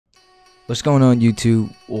What's going on,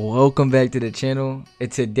 YouTube? Welcome back to the channel.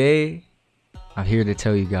 And today I'm here to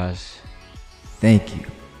tell you guys thank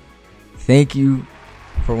you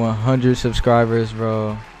for 100 subscribers,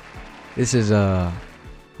 bro. This is a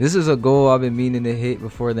goal I've been meaning to hit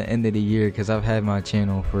before the end of the year, because I've had my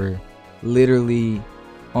channel for literally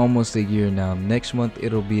almost a year now. Next month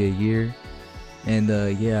it'll be a year. And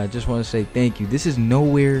yeah, I just want to say thank you. This is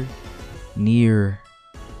nowhere near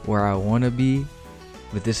where I want to be,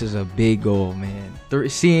 but this is a big goal, man.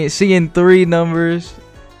 Seeing three numbers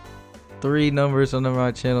on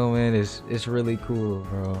my channel, man, it's really cool,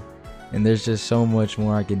 bro. And there's just so much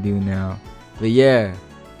more I can do now. But yeah,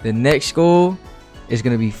 the next goal is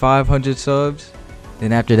gonna be 500 subs.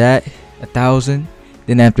 Then after that, 1,000.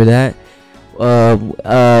 Then after that, but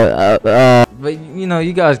you know,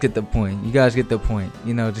 you guys get the point.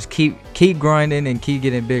 You know, just keep grinding and keep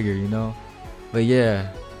getting bigger, you know. But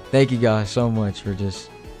yeah, thank you guys so much for just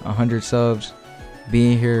 100 subs,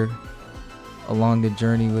 being here along the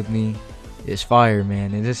journey with me. It's fire,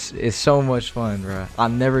 man, and it's so much fun, bro.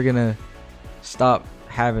 I'm never gonna stop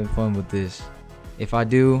having fun with this. If I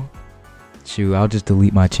do, shoot, I'll just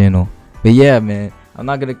delete my channel. But yeah, man, I'm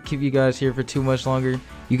not gonna keep you guys here for too much longer.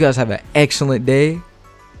 You guys have an excellent day,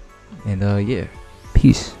 and yeah,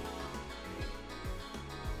 peace.